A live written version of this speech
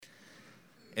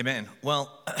Amen.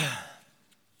 Well,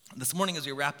 this morning as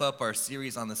we wrap up our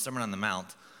series on the Sermon on the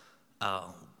Mount,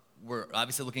 we're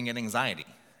obviously looking at anxiety.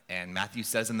 And Matthew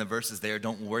says in the verses there,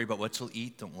 don't worry about what you'll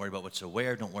eat, don't worry about what you'll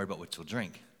wear, don't worry about what you'll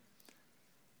drink.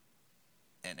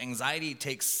 And anxiety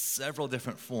takes several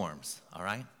different forms, all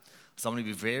right? So I'm going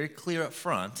to be very clear up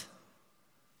front.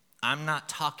 I'm not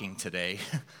talking today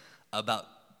about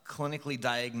clinically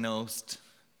diagnosed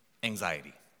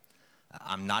anxiety.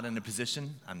 I'm not in a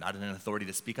position, I'm not in an authority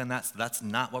to speak on that, so that's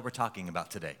not what we're talking about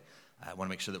today. I want to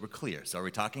make sure that we're clear. So are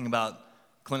we talking about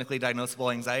clinically diagnosable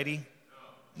anxiety?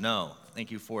 No. Thank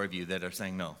you, 4 of you that are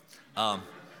saying no.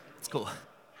 It's cool.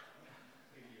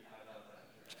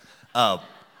 We're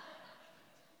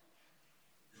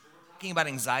talking about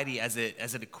anxiety as it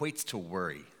equates to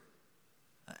worry.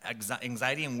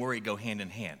 Anxiety and worry go hand in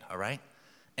hand, all right?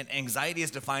 And anxiety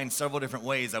is defined several different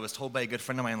ways. I was told by a good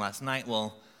friend of mine last night,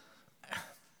 well,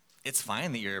 it's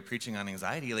fine that you're preaching on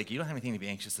anxiety. Like, you don't have anything to be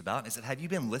anxious about. And I said, have you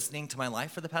been listening to my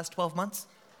life for the past 12 months?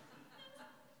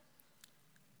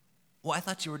 Well, I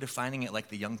thought you were defining it like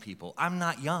the young people. I'm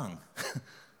not young.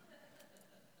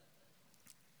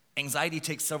 Anxiety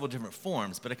takes several different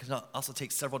forms, but it can also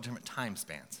take several different time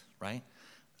spans, right?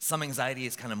 Some anxiety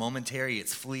is kind of momentary,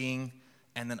 it's fleeing,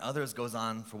 and then others goes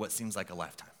on for what seems like a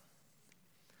lifetime.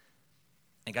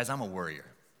 And guys, I'm a worrier.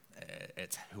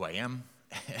 It's who I am.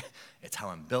 It's how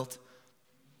I'm built.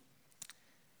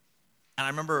 And I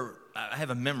remember, I have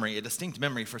a distinct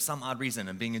memory for some odd reason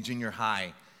of being in junior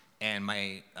high, and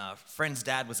my friend's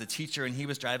dad was a teacher, and he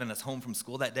was driving us home from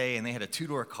school that day, and they had a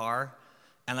 2-door car,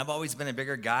 and I've always been a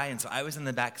bigger guy, and so I was in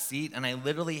the back seat, and I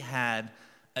literally had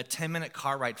a 10-minute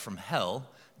car ride from hell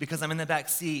because I'm in the back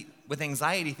seat with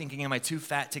anxiety thinking, am I too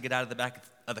fat to get out of the back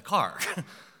of the car?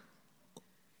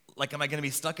 Like, am I going to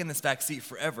be stuck in this back seat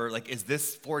forever? Like, is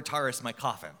this Ford Taurus my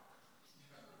coffin?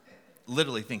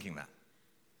 Literally thinking that.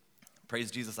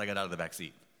 Praise Jesus, I got out of the back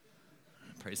seat.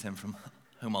 Praise him from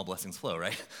whom all blessings flow,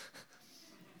 right?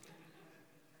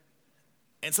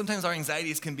 And sometimes our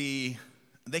anxieties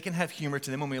they can have humor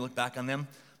to them when we look back on them,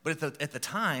 but at the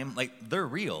time, like, they're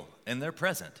real and they're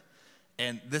present.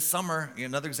 And this summer,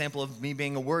 another example of me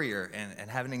being a worrier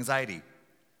and having anxiety.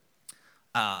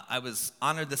 I was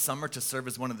honored this summer to serve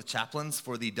as one of the chaplains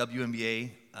for the WNBA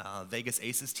Vegas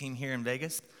Aces team here in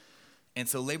Vegas. And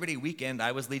so Labor Day weekend,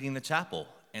 I was leading the chapel.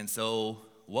 And so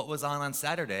what was on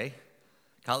Saturday?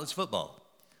 College football.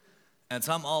 And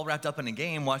so I'm all wrapped up in a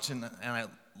game watching, and I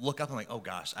look up and I'm like, oh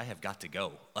gosh, I have got to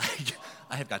go. Like,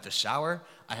 I have got to shower.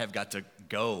 I have got to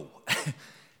go.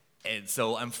 And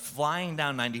so I'm flying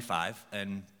down 95,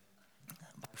 and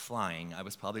by flying, I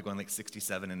was probably going like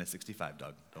 67 and a 65,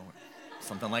 Doug. Don't worry.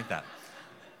 Something like that.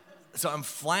 So I'm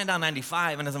flying down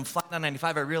 95, and as I'm flying down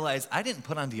 95, I realize I didn't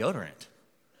put on deodorant.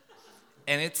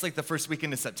 And it's like the first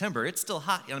weekend of September. It's still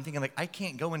hot. And I'm thinking, like, I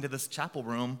can't go into this chapel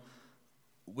room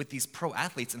with these pro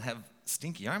athletes and have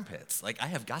stinky armpits. Like, I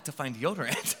have got to find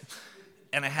deodorant.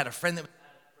 And I had a friend that was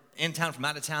in town from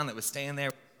out of town that was staying there.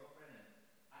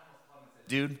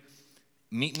 Dude,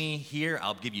 meet me here.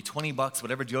 I'll give you $20.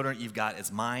 Whatever deodorant you've got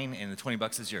is mine, and the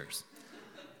 $20 is yours.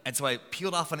 And so I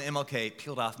peeled off on MLK,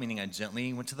 peeled off meaning I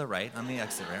gently went to the right on the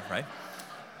exit ramp, right?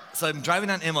 So I'm driving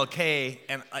down MLK,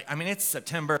 and it's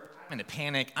September, I'm in a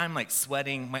panic, I'm like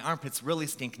sweating, my armpits really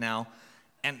stink now,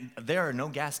 and there are no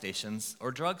gas stations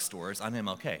or drugstores on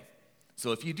MLK.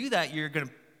 So if you do that, you're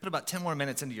gonna put about 10 more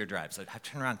minutes into your drive. So I have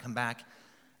to turn around, come back,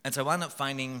 and so I wound up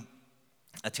finding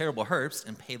a Terrible Herbst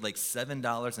and paid like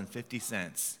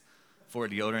 $7.50 for a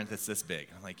deodorant that's this big.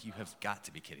 I'm like, you have got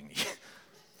to be kidding me.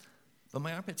 But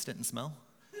my armpits didn't smell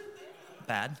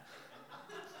bad.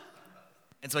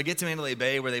 And so I get to Mandalay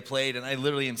Bay where they played, and I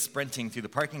literally am sprinting through the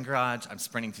parking garage, I'm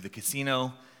sprinting through the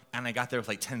casino, and I got there with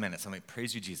like 10 minutes. I'm like,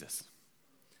 praise you, Jesus.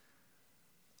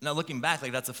 Now looking back,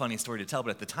 like, that's a funny story to tell, but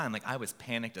at the time, like, I was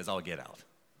panicked as all get out.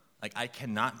 Like, I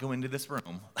cannot go into this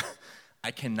room.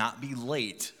 I cannot be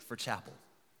late for chapel.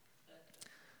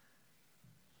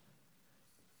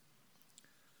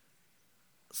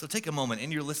 So take a moment in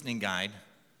your listening guide.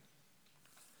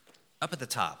 Up at the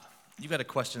top, you've got a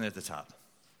question at the top.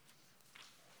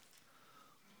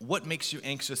 What makes you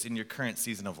anxious in your current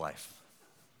season of life?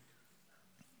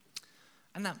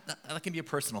 And that can be a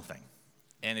personal thing.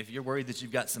 And if you're worried that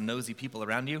you've got some nosy people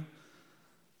around you,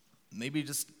 maybe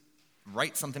just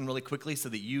write something really quickly so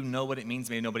that you know what it means,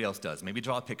 maybe nobody else does. Maybe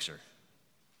draw a picture.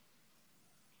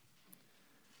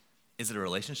 Is it a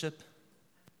relationship?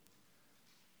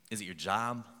 Is it your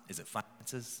job? Is it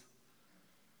finances?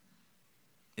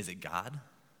 Is it God?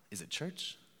 Is it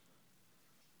church?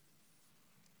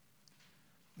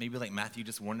 Maybe like Matthew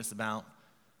just warned us about,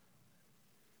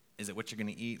 Is it what you're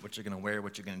going to eat, what you're going to wear,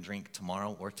 what you're going to drink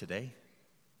tomorrow or today?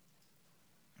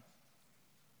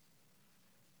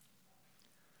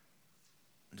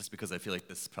 Just because I feel like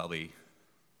this probably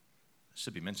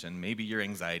should be mentioned, maybe your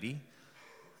anxiety,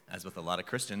 as with a lot of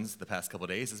Christians the past couple of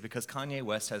days, is because Kanye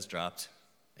West has dropped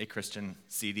a Christian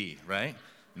CD, right?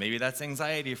 Maybe that's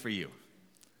anxiety for you.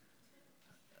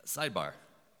 Sidebar.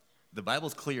 The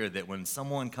Bible's clear that when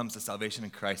someone comes to salvation in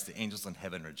Christ, the angels in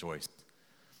heaven rejoice.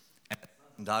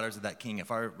 And daughters of that king, if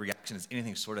our reaction is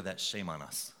anything short of that, shame on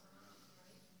us.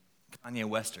 Kanye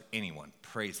West or anyone,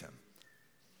 praise him.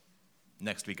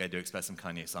 Next week I do expect some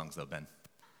Kanye songs though, Ben.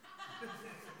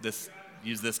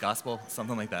 Use this gospel,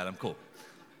 something like that, I'm cool.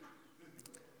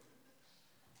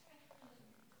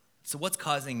 So what's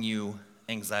causing you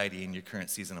anxiety in your current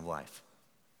season of life?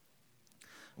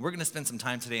 We're going to spend some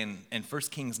time today in 1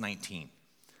 Kings 19.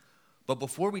 But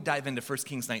before we dive into 1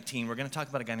 Kings 19, we're going to talk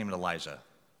about a guy named Elijah.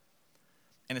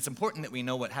 And it's important that we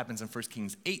know what happens in 1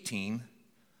 Kings 18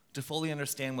 to fully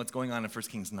understand what's going on in 1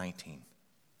 Kings 19.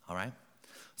 All right?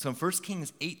 So in 1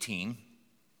 Kings 18,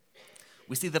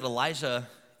 we see that Elijah,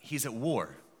 he's at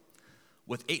war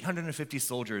with 850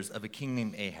 soldiers of a king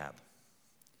named Ahab.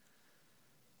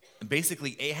 And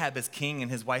basically, Ahab is king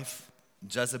and his wife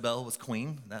Jezebel was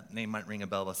queen. That name might ring a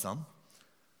bell with some.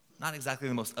 Not exactly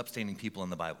the most upstanding people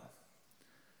in the Bible.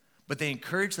 But they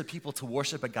encouraged the people to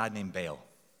worship a god named Baal.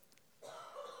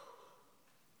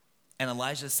 And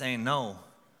Elijah's saying, no,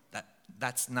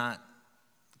 that's not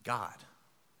God.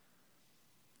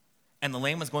 And the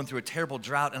land was going through a terrible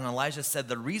drought, and Elijah said,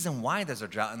 the reason why there's a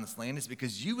drought in this land is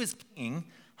because you as king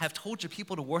have told your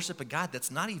people to worship a God that's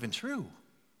not even true.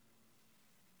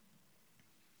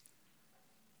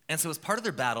 And so as part of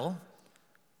their battle,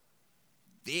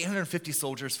 the 850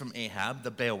 soldiers from Ahab,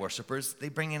 the Baal worshipers, they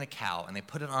bring in a cow and they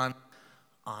put it on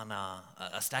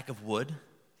a stack of wood,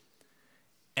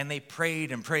 and they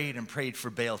prayed and prayed and prayed for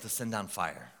Baal to send down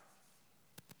fire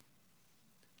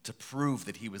to prove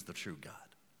that he was the true God.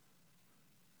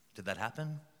 Did that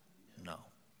happen? No.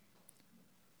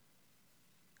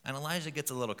 And Elijah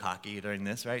gets a little cocky during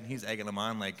this, right? And he's egging them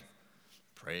on like,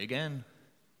 pray again.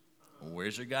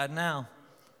 Where's your God now?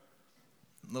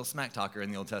 Little smack talker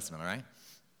in the Old Testament, all right?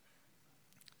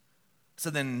 So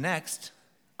then next,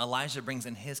 Elijah brings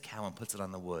in his cow and puts it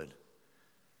on the wood.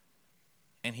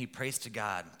 And he prays to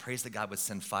God, prays that God would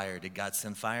send fire. Did God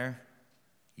send fire?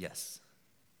 Yes.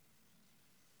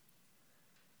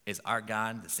 Is our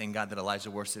God, the same God that Elijah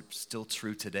worshiped, still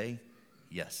true today?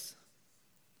 Yes.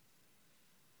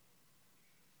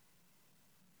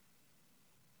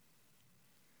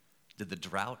 Did the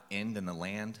drought end in the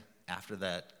land after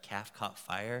that calf caught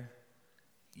fire?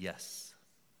 Yes.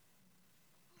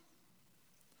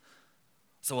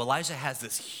 So Elijah has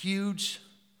this huge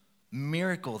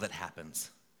miracle that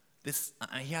happens.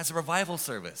 He has a revival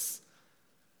service.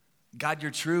 God,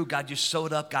 you're true. God, you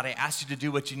showed up. God, I asked you to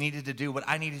do what you needed to do, what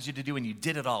I needed you to do, and you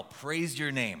did it all. Praise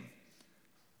your name.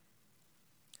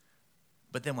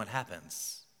 But then what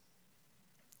happens?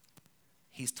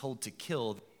 He's told to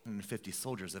kill the 150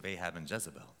 soldiers of Ahab and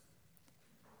Jezebel.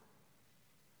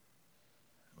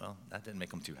 Well, that didn't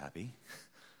make him too happy.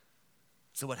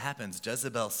 So what happens?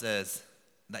 Jezebel says,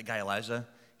 that guy Elijah,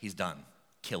 he's done.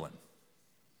 Kill him.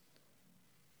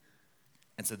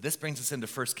 And so this brings us into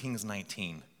 1 Kings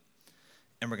 19.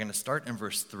 And we're going to start in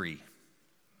verse 3,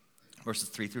 verses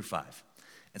 3 through 5.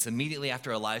 And so immediately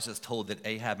after Elijah is told that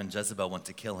Ahab and Jezebel want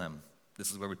to kill him,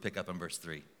 this is where we pick up in verse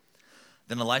 3.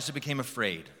 Then Elijah became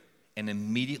afraid and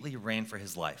immediately ran for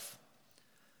his life.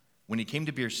 When he came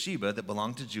to Beersheba that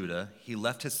belonged to Judah, he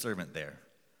left his servant there.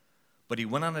 But he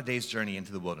went on a day's journey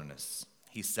into the wilderness.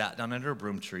 He sat down under a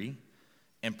broom tree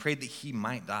and prayed that he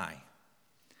might die.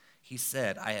 He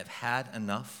said, I have had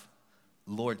enough.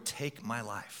 Lord, take my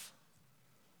life,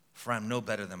 for I am no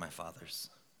better than my fathers.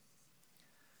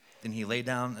 Then he lay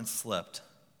down and slept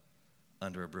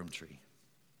under a broom tree.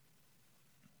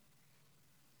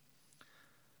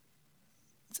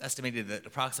 It's estimated that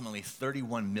approximately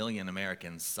 31 million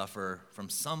Americans suffer from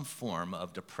some form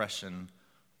of depression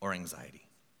or anxiety,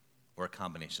 or a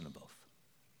combination of both.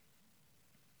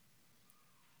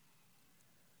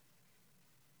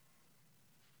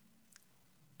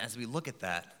 As we look at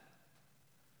that,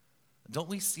 don't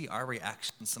we see our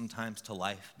reaction sometimes to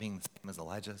life being the same as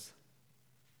Elijah's?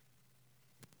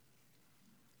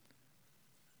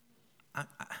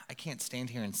 I can't stand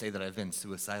here and say that I've been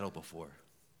suicidal before.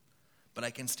 But I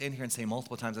can stand here and say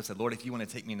multiple times, I've said, Lord, if you want to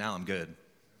take me now, I'm good.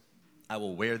 I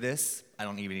will wear this. I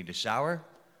don't even need to shower.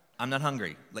 I'm not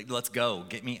hungry. Let's go.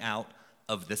 Get me out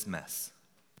of this mess.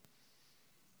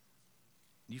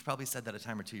 You've probably said that a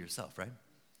time or two yourself, right?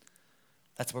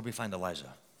 That's where we find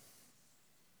Elijah.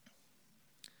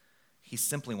 He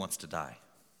simply wants to die.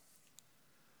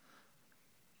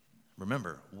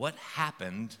 Remember, what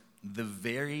happened the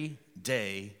very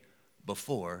day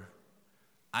before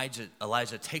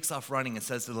Elijah takes off running and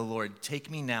says to the Lord, "Take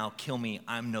me now, kill me,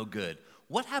 I'm no good."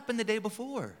 What happened the day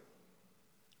before?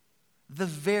 The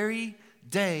very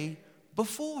day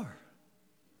before.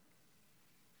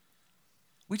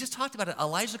 We just talked about it.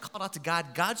 Elijah called out to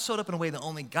God. God showed up in a way that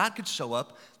only God could show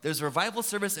up. There's a revival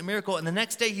service, a miracle, and the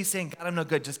next day he's saying, "God, I'm no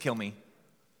good, just kill me."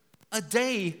 A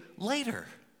day later.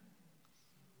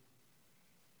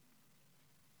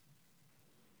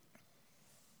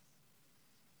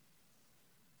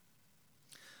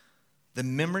 The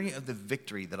memory of the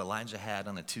victory that Elijah had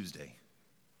on a Tuesday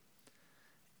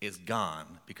is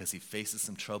gone because he faces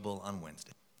some trouble on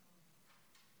Wednesday.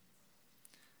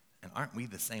 And aren't we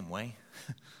the same way?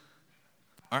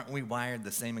 Aren't we wired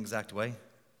the same exact way?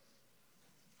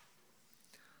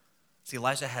 See,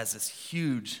 Elijah has this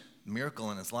huge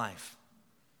miracle in his life.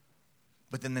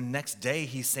 But then the next day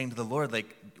he's saying to the Lord,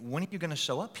 like, when are you going to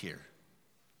show up here?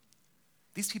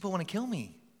 These people want to kill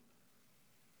me.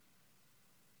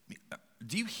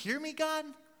 Do you hear me, God?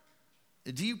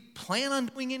 Do you plan on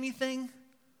doing anything?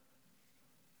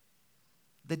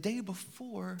 The day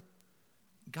before,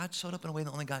 God showed up in a way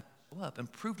that only God showed up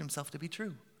and proved himself to be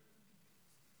true.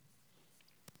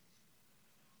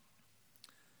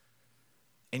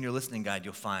 In your listening guide,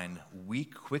 you'll find we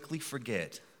quickly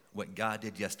forget what God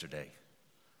did yesterday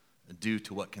due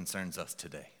to what concerns us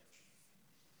today.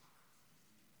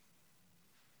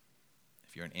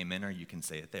 If you're an amener, you can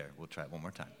say it there. We'll try it one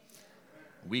more time.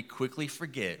 We quickly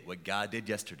forget what God did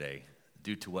yesterday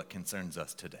due to what concerns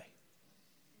us today.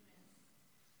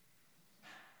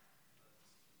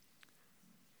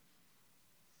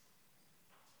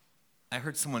 I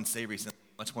heard someone say recently,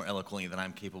 much more eloquently than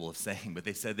I'm capable of saying, but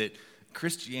they said that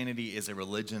Christianity is a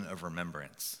religion of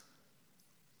remembrance.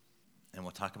 And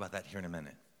we'll talk about that here in a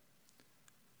minute.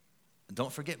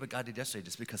 Don't forget what God did yesterday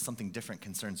just because something different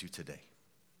concerns you today.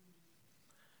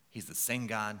 He's the same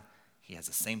God. He has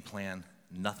the same plan.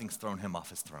 Nothing's thrown him off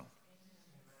his throne.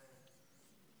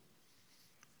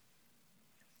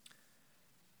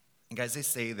 And guys, they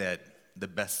say that the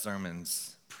best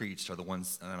sermons preached are the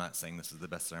ones, and I'm not saying this is the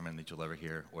best sermon that you'll ever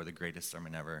hear or the greatest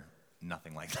sermon ever,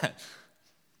 nothing like that.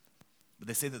 But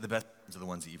they say that the best sermons are the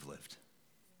ones that you've lived.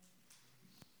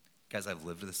 Guys, I've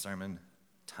lived this sermon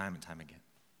time and time again.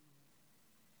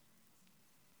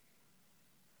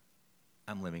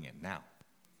 I'm living it now.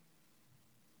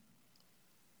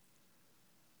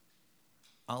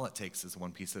 All it takes is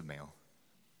one piece of mail,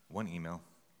 one email,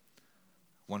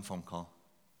 one phone call,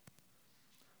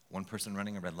 one person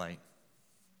running a red light.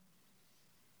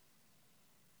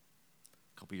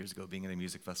 A couple years ago, being at a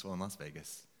music festival in Las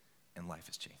Vegas, and life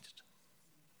has changed.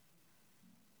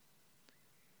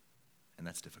 And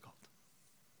that's difficult.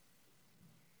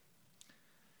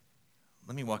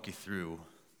 Let me walk you through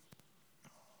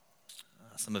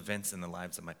some events in the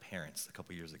lives of my parents a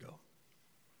couple years ago.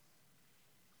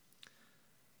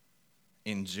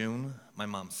 In June, my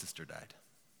mom's sister died.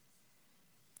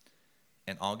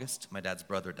 In August, my dad's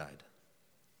brother died.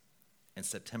 In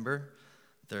September,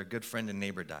 their good friend and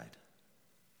neighbor died.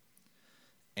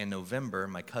 In November,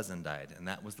 my cousin died, and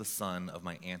that was the son of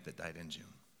my aunt that died in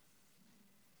June.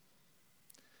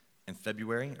 In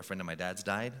February, a friend of my dad's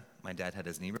died. My dad had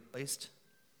his knee replaced.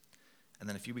 And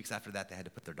then a few weeks after that, they had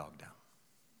to put their dog down.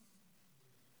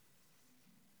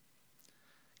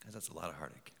 Guys, that's a lot of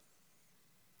heartache.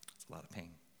 It's a lot of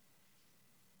pain.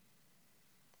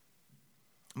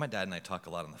 My dad and I talk a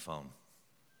lot on the phone.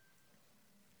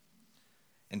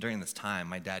 And during this time,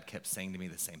 my dad kept saying to me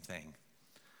the same thing.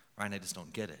 Ryan, I just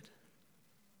don't get it.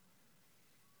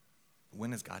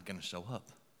 When is God going to show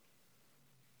up?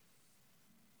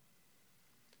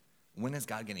 When is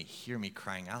God going to hear me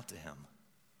crying out to him?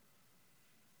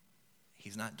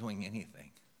 He's not doing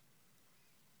anything.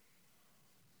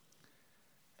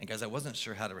 And guys, I wasn't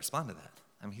sure how to respond to that.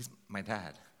 I mean, he's my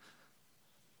dad.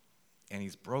 And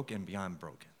he's broken beyond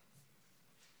broken.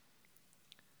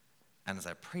 And as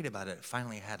I prayed about it,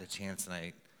 finally I had a chance,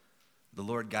 and the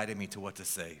Lord guided me to what to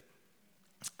say.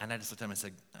 And I just looked at him and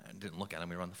said, I didn't look at him,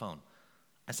 we were on the phone.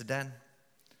 I said, Dad,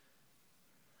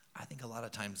 I think a lot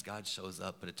of times God shows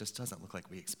up, but it just doesn't look like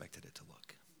we expected it to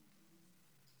look.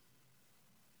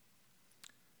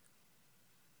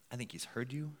 I think he's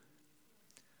heard you.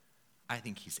 I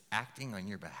think he's acting on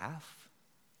your behalf.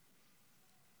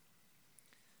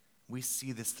 We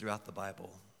see this throughout the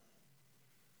Bible.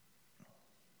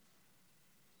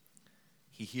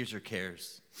 He hears your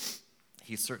cares.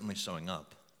 He's certainly showing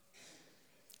up.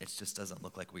 It just doesn't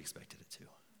look like we expected it to.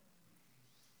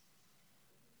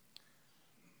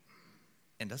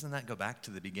 And doesn't that go back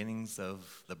to the beginnings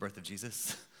of the birth of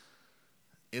Jesus?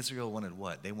 Israel wanted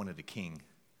what? They wanted a king.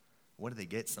 What did they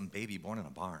get? Some baby born in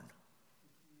a barn.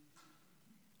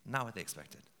 Not what they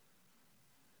expected.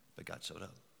 But God showed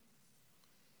up.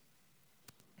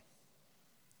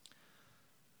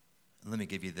 Let me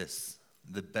give you this.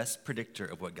 The best predictor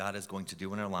of what God is going to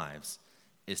do in our lives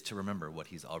is to remember what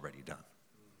he's already done.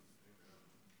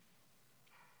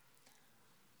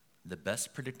 The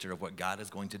best predictor of what God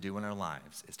is going to do in our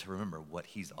lives is to remember what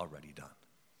he's already done.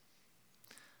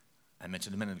 I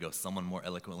mentioned a minute ago, someone more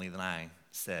eloquently than I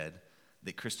said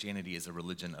that Christianity is a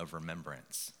religion of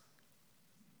remembrance.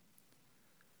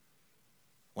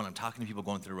 When I'm talking to people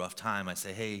going through a rough time, I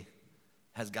say, hey,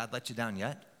 has God let you down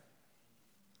yet?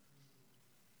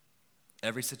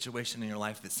 Every situation in your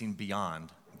life that seemed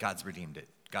beyond, God's redeemed it.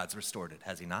 God's restored it,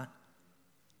 has he not?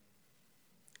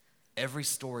 Every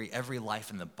story, every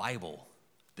life in the Bible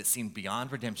that seemed beyond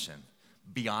redemption,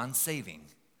 beyond saving,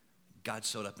 God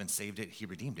showed up and saved it. He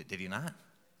redeemed it, did he not?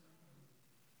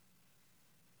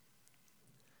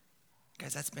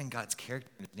 Guys, that's been God's character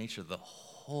and nature the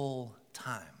whole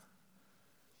time.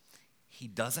 He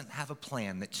doesn't have a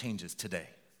plan that changes today.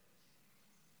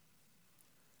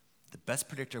 The best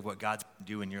predictor of what God's going to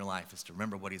do in your life is to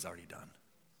remember what he's already done.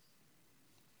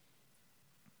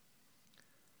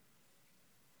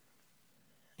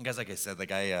 And guys, like I said,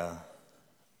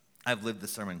 I've lived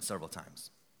this sermon several times.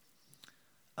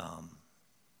 A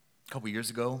couple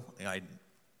years ago, I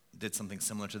did something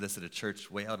similar to this at a church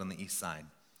way out on the east side.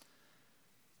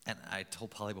 And I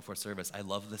told Polly before service, I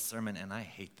love this sermon and I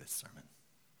hate this sermon.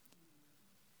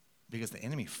 Because the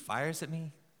enemy fires at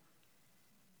me.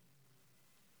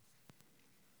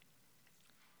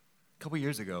 A couple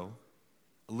years ago,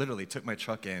 I literally took my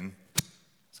truck in,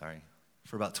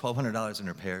 for about $1,200 in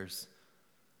repairs.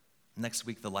 Next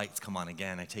week, the lights come on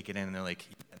again. I take it in and they're like,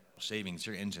 shavings,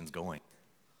 your engine's going.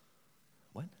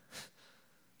 What?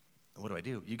 What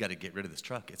do? You got to get rid of this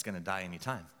truck. It's going to die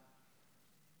anytime.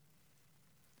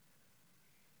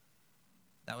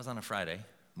 That was on a Friday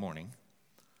morning.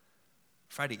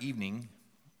 Friday evening,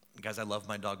 guys, I love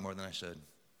my dog more than I should.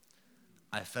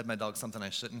 I fed my dog something I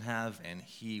shouldn't have, and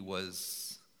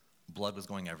blood was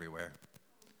going everywhere.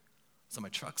 So my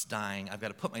truck's dying. I've got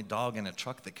to put my dog in a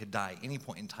truck that could die any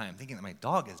point in time, thinking that my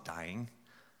dog is dying,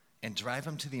 and drive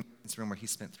him to the emergency room where he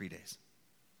spent 3 days.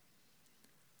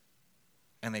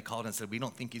 And they called and said, we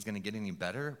don't think he's going to get any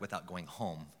better without going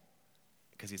home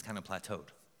because he's kind of plateaued.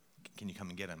 Can you come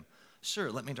and get him?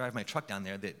 Sure, let me drive my truck down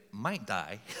there that might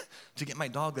die to get my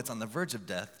dog that's on the verge of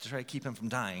death to try to keep him from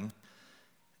dying.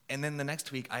 And then the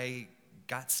next week, I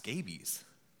got scabies.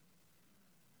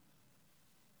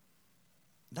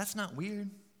 That's not weird.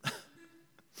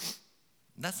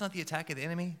 That's not the attack of the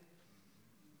enemy.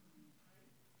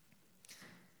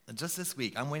 Just this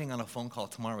week, I'm waiting on a phone call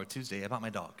tomorrow or Tuesday about my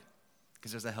dog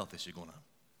because there's a health issue going on.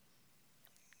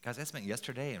 Guys, I spent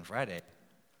yesterday and Friday,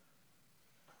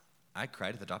 I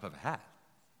cried at the drop of a hat.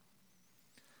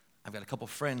 I've got a couple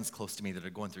friends close to me that are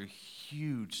going through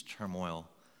huge turmoil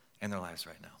in their lives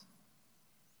right now.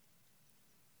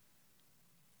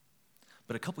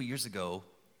 But a couple years ago,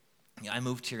 I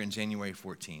moved here in January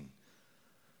 14.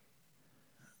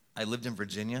 I lived in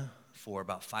Virginia for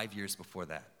about 5 years before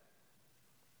that.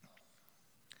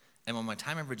 And when my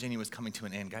time in Virginia was coming to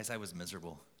an end, guys, I was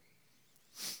miserable.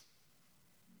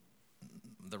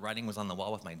 The writing was on the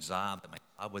wall with my job, that my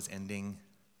job was ending.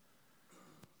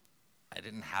 I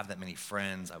didn't have that many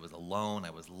friends. I was alone. I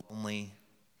was lonely.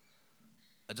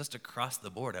 Just across the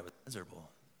board, I was miserable.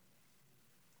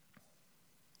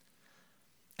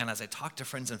 And as I talked to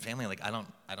friends and family, I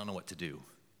don't know what to do.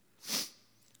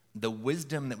 The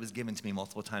wisdom that was given to me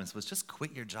multiple times was just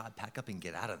quit your job, pack up, and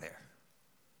get out of there.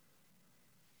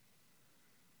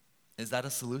 Is that a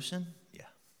solution? Yeah.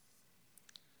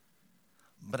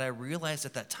 But I realized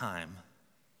at that time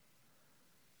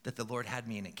that the Lord had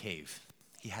me in a cave.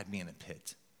 He had me in a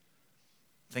pit.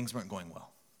 Things weren't going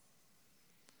well.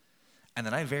 And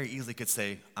then I very easily could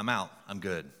say, I'm out, I'm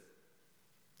good.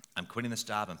 I'm quitting this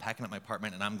job, I'm packing up my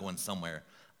apartment, and I'm going somewhere.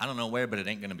 I don't know where, but it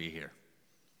ain't gonna be here.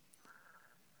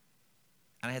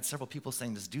 And I had several people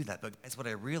saying, just do that. But guys, what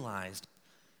I realized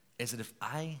is that if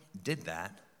I did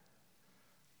that,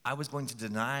 I was going to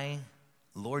deny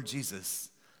Lord Jesus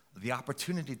the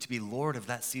opportunity to be Lord of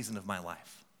that season of my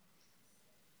life.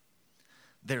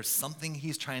 There's something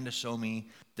he's trying to show me.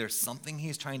 There's something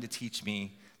he's trying to teach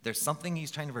me. There's something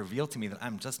he's trying to reveal to me that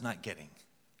I'm just not getting.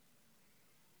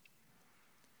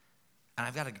 And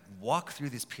I've got to walk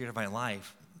through this period of my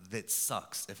life that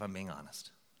sucks, if I'm being honest,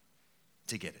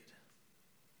 to get it.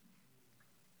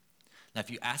 Now, if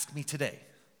you ask me today,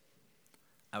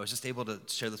 I was just able to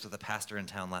share this with a pastor in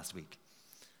town last week.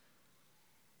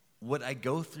 Would I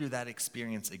go through that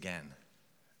experience again,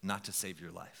 not to save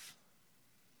your life?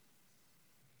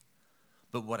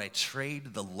 But would I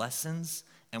trade the lessons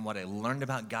and what I learned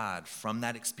about God from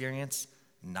that experience,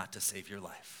 not to save your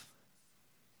life?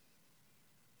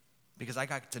 Because I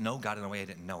got to know God in a way I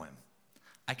didn't know him.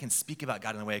 I can speak about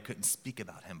God in a way I couldn't speak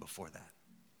about him before that.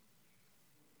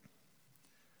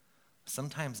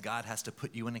 Sometimes God has to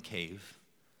put you in a cave.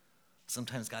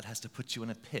 Sometimes God has to put you in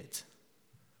a pit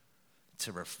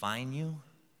to refine you,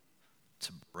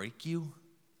 to break you,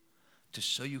 to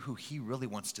show you who he really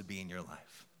wants to be in your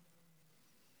life.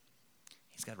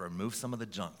 He's got to remove some of the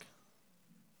junk.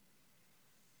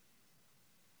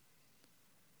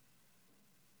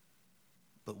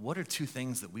 But what are two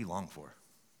things that we long for?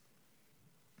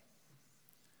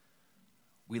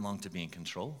 We long to be in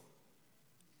control,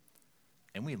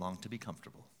 and we long to be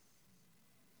comfortable.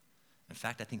 In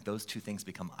fact, I think those two things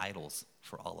become idols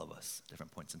for all of us at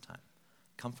different points in time.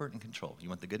 Comfort and control. You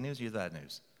want the good news or the bad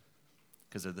news?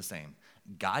 Because they're the same.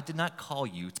 God did not call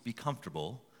you to be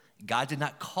comfortable. God did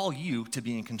not call you to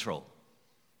be in control.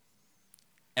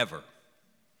 Ever.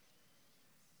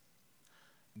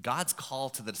 God's call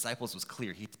to the disciples was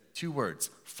clear. He said two words: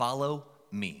 follow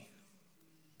me.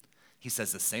 He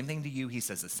says the same thing to you. He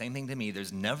says the same thing to me.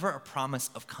 There's never a promise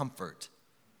of comfort.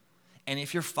 And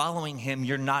if you're following him,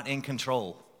 you're not in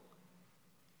control.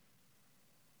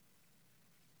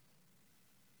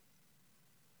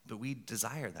 But we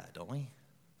desire that, don't we?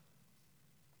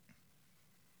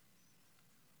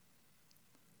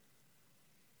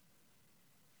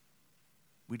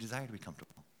 We desire to be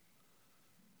comfortable.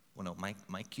 Well, no,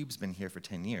 my cube's been here for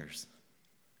 10 years.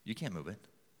 You can't move it.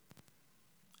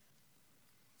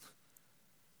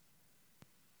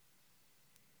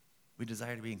 We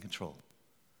desire to be in control.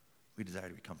 We desire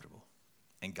to be comfortable.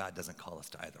 And God doesn't call us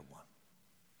to either one.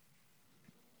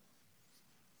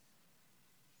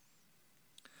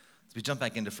 So we jump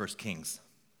back into 1 Kings.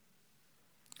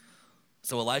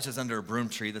 So Elijah's under a broom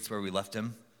tree. That's where we left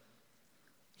him.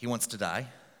 He wants to die.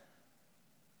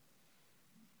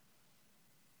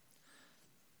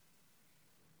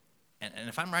 And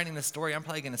if I'm writing this story, I'm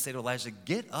probably going to say to Elijah,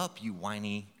 get up, you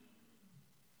whiny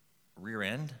rear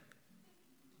end.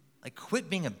 Like, quit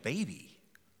being a baby.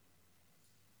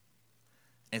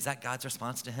 Is that God's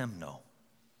response to him? No.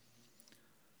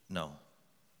 No.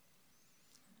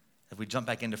 If we jump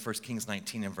back into 1 Kings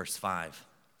 19 and verse 5,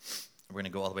 we're going to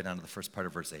go all the way down to the first part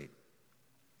of verse 8.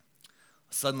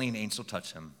 Suddenly an angel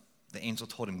touched him. The angel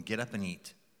told him, get up and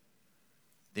eat.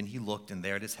 Then he looked, and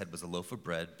there at his head was a loaf of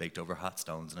bread baked over hot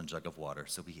stones and a jug of water.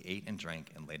 So he ate and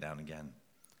drank and lay down again.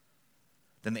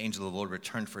 Then the angel of the Lord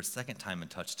returned for a second time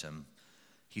and touched him.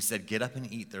 He said, get up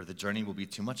and eat, or the journey will be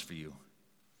too much for you.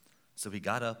 So he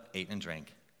got up, ate and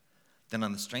drank. Then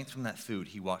on the strength from that food,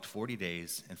 he walked 40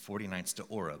 days and 40 nights to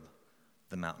Oreb,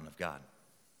 the mountain of God.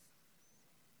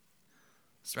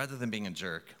 So rather than being a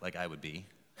jerk like I would be,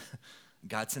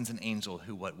 God sends an angel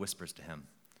who whispers to him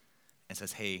and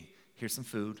says, hey, here's some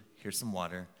food, here's some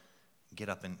water, get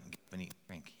up and eat and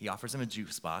drink. He offers him a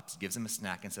juice box, gives him a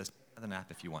snack, and says, take another nap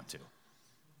if you want to.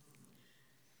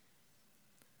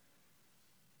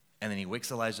 And then he wakes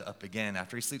Elijah up again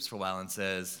after he sleeps for a while and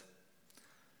says,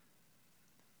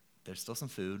 there's still some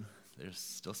food, there's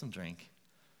still some drink.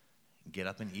 Get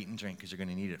up and eat and drink because you're going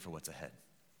to need it for what's ahead.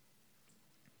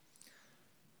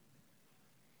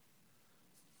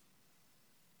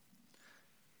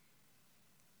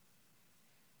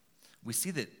 We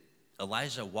see that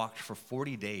Elijah walked for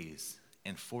 40 days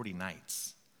and 40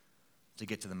 nights to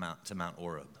get to Mount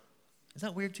Oreb. Is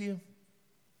that weird to you?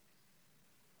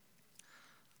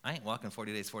 I ain't walking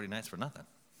 40 days, 40 nights for nothing,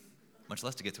 much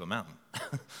less to get to a mountain.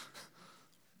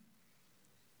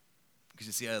 Because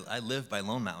you see, I live by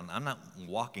Lone Mountain. I'm not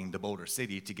walking to Boulder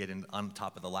City to get on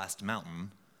top of the last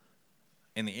mountain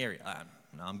in the area.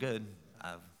 No, I'm good.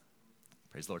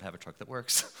 Praise the Lord, have a truck that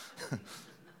works.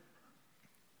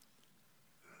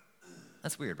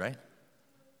 That's weird, right?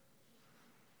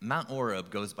 Mount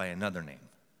Oreb goes by another name,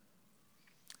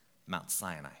 Mount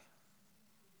Sinai.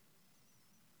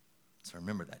 So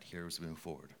remember that here as we move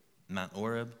forward. Mount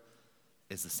Oreb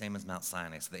is the same as Mount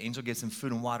Sinai. So the angel gives him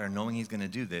food and water, knowing he's going to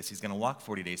do this. He's going to walk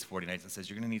 40 days, 40 nights, and says,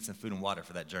 you're going to need some food and water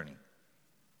for that journey.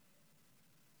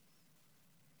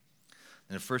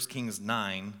 And in 1 Kings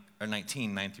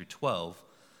 19, 9 through 12,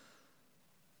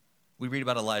 we read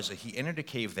about Elijah. He entered a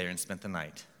cave there and spent the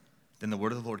night. Then the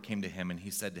word of the Lord came to him, and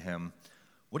he said to him,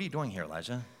 what are you doing here,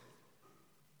 Elijah?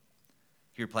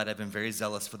 He replied, I've been very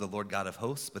zealous for the Lord God of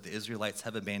hosts, but the Israelites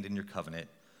have abandoned your covenant,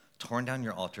 torn down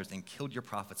your altars, and killed your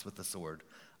prophets with the sword.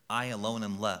 I alone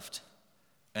am left,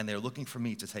 and they're looking for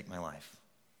me to take my life."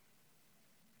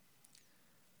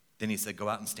 Then he said, "Go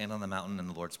out and stand on the mountain in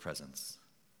the Lord's presence."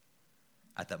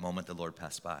 At that moment, the Lord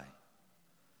passed by.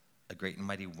 A great and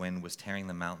mighty wind was tearing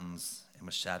the mountains and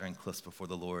was shattering cliffs before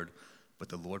the Lord, but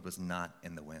the Lord was not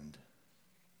in the wind.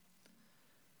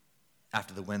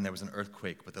 After the wind, there was an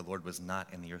earthquake, but the Lord was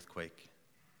not in the earthquake.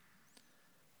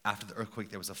 After the earthquake,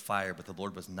 there was a fire, but the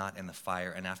Lord was not in the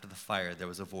fire. And after the fire, there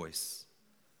was a voice,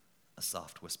 a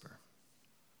soft whisper.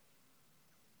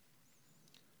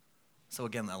 So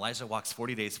again, Elijah walks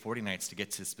 40 days, 40 nights to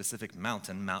get to a specific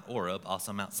mountain, Mount Oreb,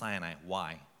 also Mount Sinai.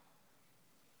 Why?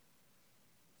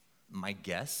 My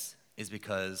guess is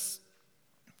because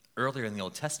earlier in the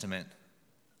Old Testament,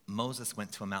 Moses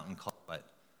went to a mountain called what?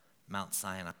 Mount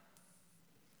Sinai,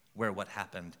 where what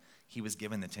happened? He was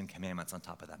given the 10 Commandments on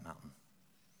top of that mountain.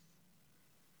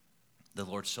 The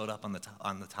Lord showed up on the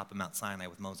top of Mount Sinai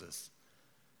with Moses.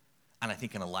 And I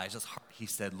think in Elijah's heart, he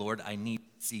said, "Lord, I need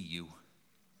to see you.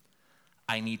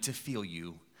 I need to feel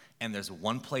you. And there's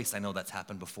one place I know that's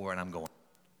happened before, and I'm going.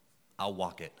 I'll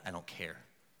walk it. I don't care."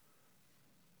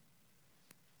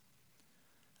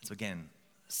 So again,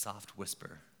 a soft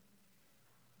whisper.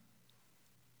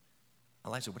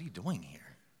 "Elijah, what are you doing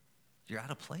here? You're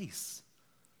out of place."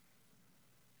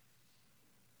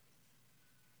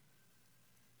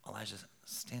 "Elijah,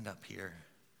 stand up here.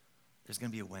 There's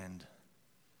going to be a wind.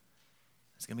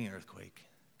 There's going to be an earthquake.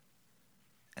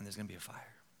 And there's going to be a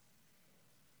fire."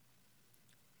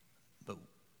 But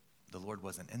the Lord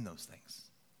wasn't in those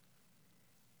things.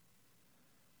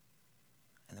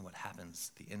 And then what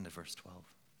happens at the end of verse 12?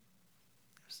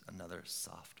 There's another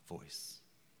soft voice.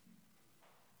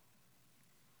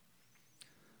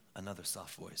 Another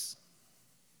soft voice.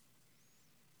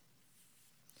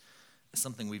 It's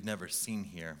something we've never seen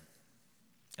here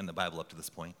in the Bible up to this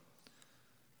point.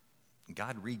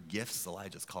 God re-gifts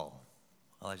Elijah's call.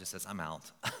 Elijah says, "I'm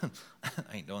out. I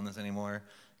ain't doing this anymore.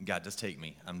 God, just take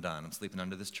me. I'm done. I'm sleeping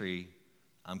under this tree.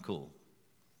 I'm cool."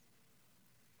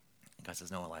 And God says,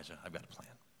 "No, Elijah, I've got a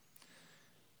plan."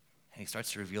 And he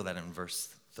starts to reveal that in verse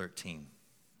 13.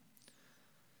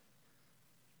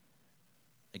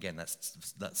 Again,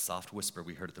 that's that soft whisper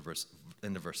we heard at the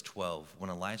end of verse 12. When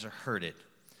Elijah heard it,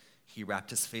 he wrapped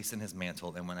his face in his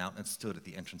mantle and went out and stood at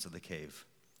the entrance of the cave.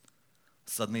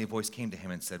 Suddenly a voice came to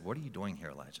him and said, "What are you doing here,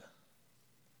 Elijah?"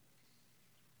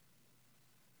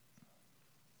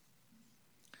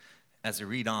 As we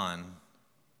read on,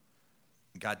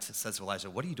 God says to Elijah,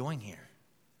 "What are you doing here?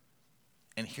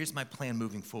 And here's my plan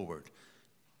moving forward.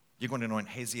 You're going to anoint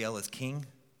Hazael as king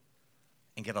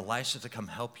and get Elisha to come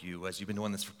help you as you've been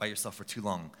doing this by yourself for too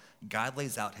long." God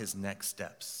lays out his next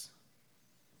steps.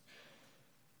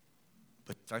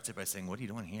 But he starts it by saying, "What are you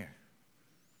doing here?"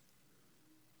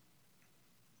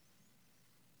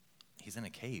 He's in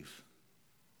a cave,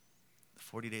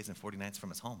 40 days and 40 nights from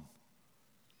his home.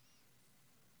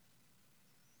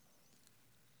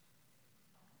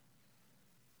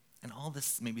 And all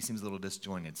this maybe seems a little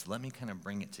disjointed, so let me kind of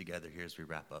bring it together here as we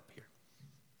wrap up here.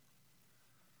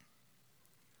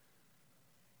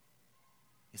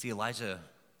 You see, Elijah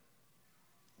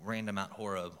ran to Mount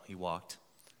Horeb, he walked,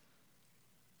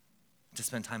 to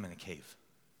spend time in a cave.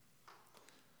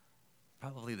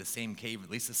 Probably the same cave, at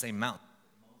least the same mountain,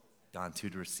 gone to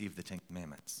receive the 10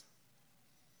 Commandments.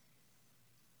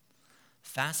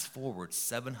 Fast forward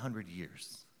 700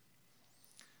 years,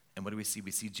 and what do we see?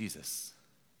 We see Jesus.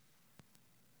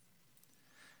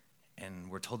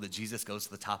 And we're told that Jesus goes to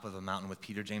the top of a mountain with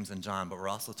Peter, James, and John, but we're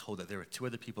also told that there are 2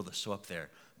 other people that show up there.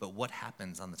 But what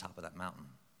happens on the top of that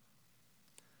mountain?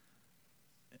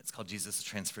 It's called Jesus'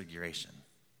 Transfiguration.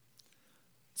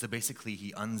 So basically,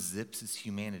 he unzips his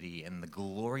humanity, and the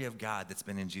glory of God that's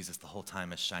been in Jesus the whole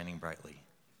time is shining brightly.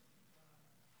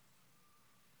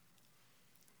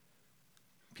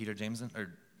 Peter, James, and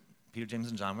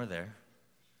John were there,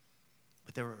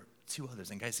 but there were 2 others.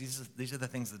 And guys, these are the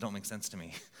things that don't make sense to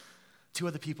me. 2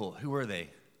 other people. Who were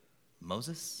they?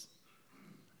 Moses,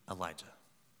 Elijah.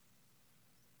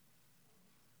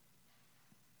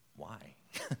 Why?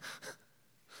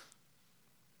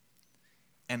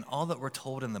 And all that we're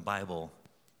told in the Bible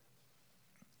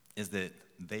is that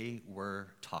they were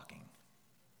talking.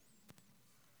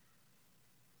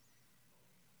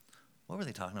 What were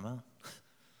they talking about?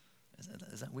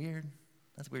 Is that weird?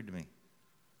 That's weird to me.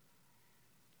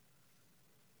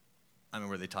 I mean,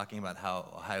 were they talking about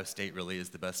how Ohio State really is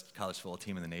the best college football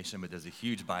team in the nation, but there's a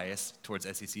huge bias towards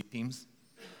SEC teams?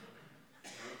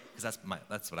 Because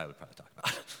that's what I would probably talk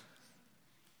about.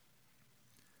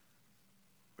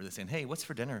 Were they saying, "Hey, what's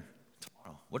for dinner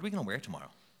tomorrow? What are we going to wear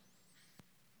tomorrow?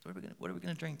 What are we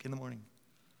going to drink in the morning?"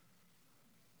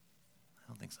 I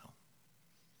don't think so.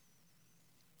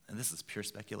 and this is pure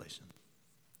speculation,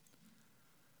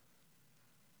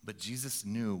 but Jesus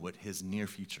knew what his near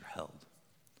future held.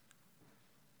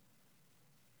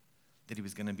 That he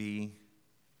was going to be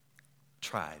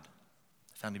tried,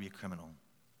 found to be a criminal.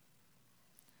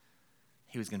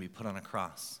 He was going to be put on a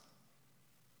cross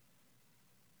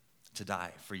to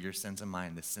die for your sins and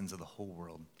mine, the sins of the whole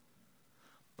world.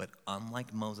 But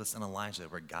unlike Moses and Elijah,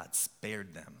 where God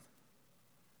spared them,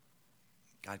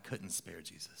 God couldn't spare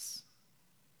Jesus.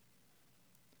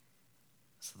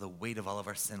 So the weight of all of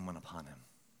our sin went upon him.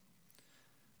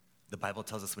 The Bible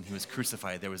tells us when he was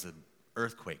crucified, there was an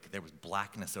earthquake. There was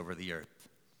blackness over the earth.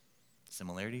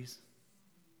 Similarities?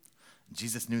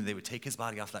 Jesus knew they would take his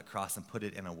body off that cross and put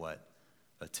it in a what?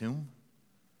 A tomb?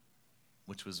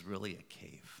 Which was really a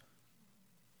cave.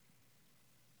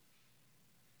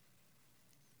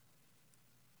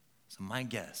 So my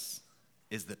guess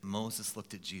is that Moses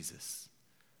looked at Jesus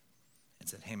and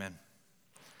said, hey man,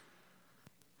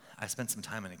 I spent some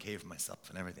time in a cave myself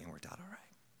and everything worked out all right.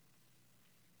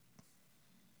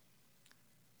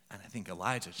 And I think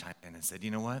Elijah chimed in and said,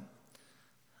 you know what?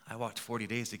 I walked 40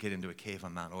 days to get into a cave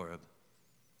on Mount Horeb,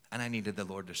 and I needed the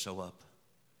Lord to show up,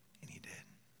 and he did.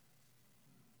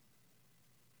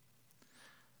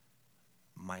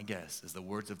 My guess is the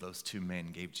words of those two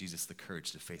men gave Jesus the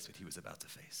courage to face what he was about to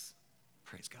face.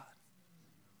 Praise God.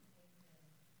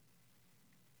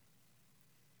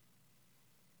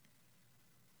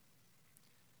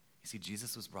 You see,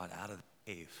 Jesus was brought out of the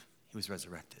cave. He was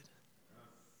resurrected.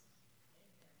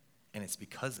 And it's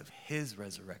because of his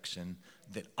resurrection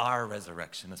that our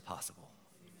resurrection is possible.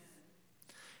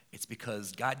 It's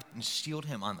because God didn't shield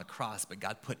him on the cross, but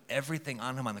God put everything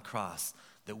on him on the cross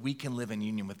that we can live in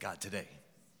union with God today.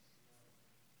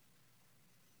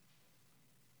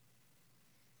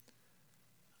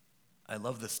 I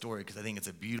love this story because I think it's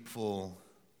a beautiful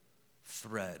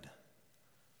thread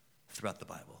throughout the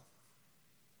Bible.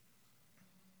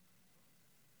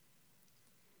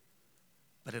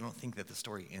 But I don't think that the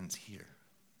story ends here.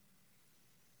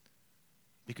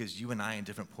 Because you and I, in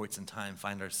different points in time,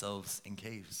 find ourselves in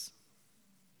caves.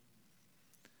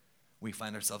 We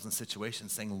find ourselves in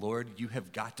situations saying, Lord, you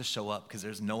have got to show up because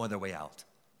there's no other way out.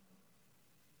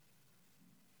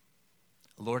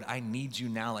 Lord, I need you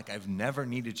now like I've never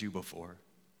needed you before.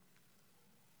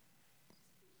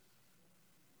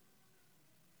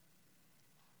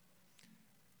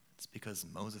 It's because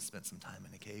Moses spent some time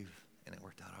in a cave and it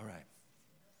worked out all right.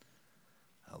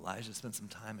 Elijah spent some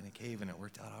time in a cave and it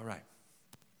worked out all right.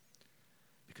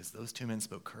 Because those two men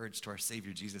spoke courage to our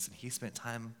Savior Jesus and he spent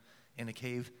time in a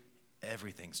cave,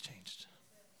 everything's changed.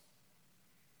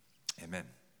 Amen.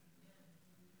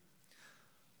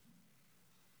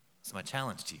 So my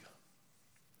challenge to you,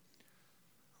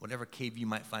 whatever cave you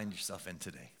might find yourself in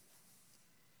today,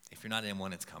 if you're not in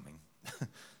one, it's coming.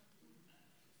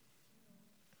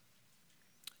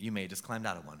 You may have just climbed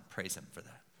out of one. Praise him for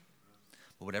that.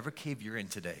 But whatever cave you're in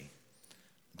today,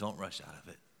 don't rush out of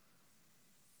it.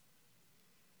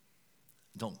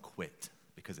 Don't quit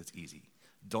because it's easy.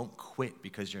 Don't quit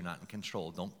because you're not in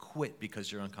control. Don't quit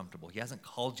because you're uncomfortable. He hasn't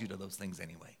called you to those things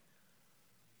anyway.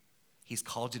 He's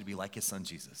called you to be like his son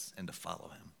Jesus and to follow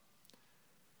him.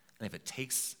 And if it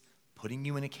takes putting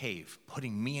you in a cave,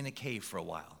 putting me in a cave for a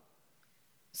while,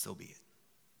 so be it.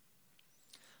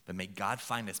 But may God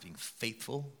find us being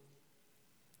faithful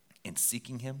in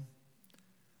seeking him.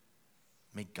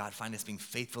 May God find us being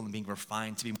faithful and being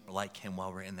refined to be more like him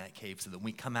while we're in that cave so that when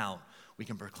we come out, we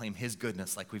can proclaim his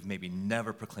goodness like we've maybe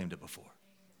never proclaimed it before.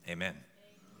 Amen.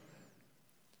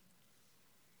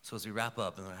 So as we wrap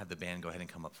up, I'm going to have the band go ahead and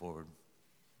come up forward.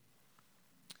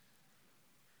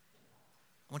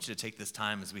 I want you to take this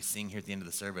time as we sing here at the end of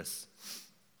the service.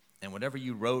 And whatever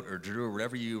you wrote or drew or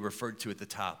whatever you referred to at the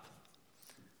top,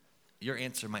 your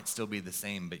answer might still be the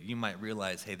same, but you might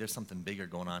realize, hey, there's something bigger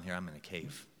going on here. I'm in a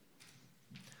cave.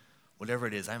 Whatever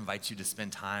it is, I invite you to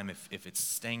spend time, if it's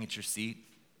staying at your seat,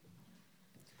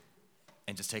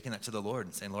 and just taking that to the Lord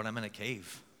and saying, Lord, I'm in a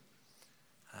cave.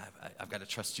 I've got to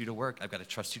trust you to work. I've got to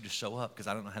trust you to show up because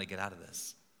I don't know how to get out of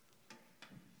this.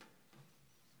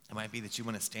 It might be that you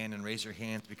want to stand and raise your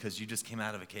hands because you just came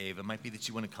out of a cave. It might be that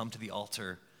you want to come to the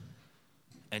altar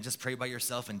and just pray by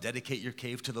yourself and dedicate your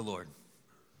cave to the Lord.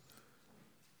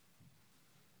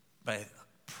 But I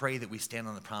pray that we stand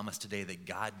on the promise today that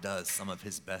God does some of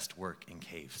his best work in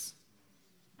caves.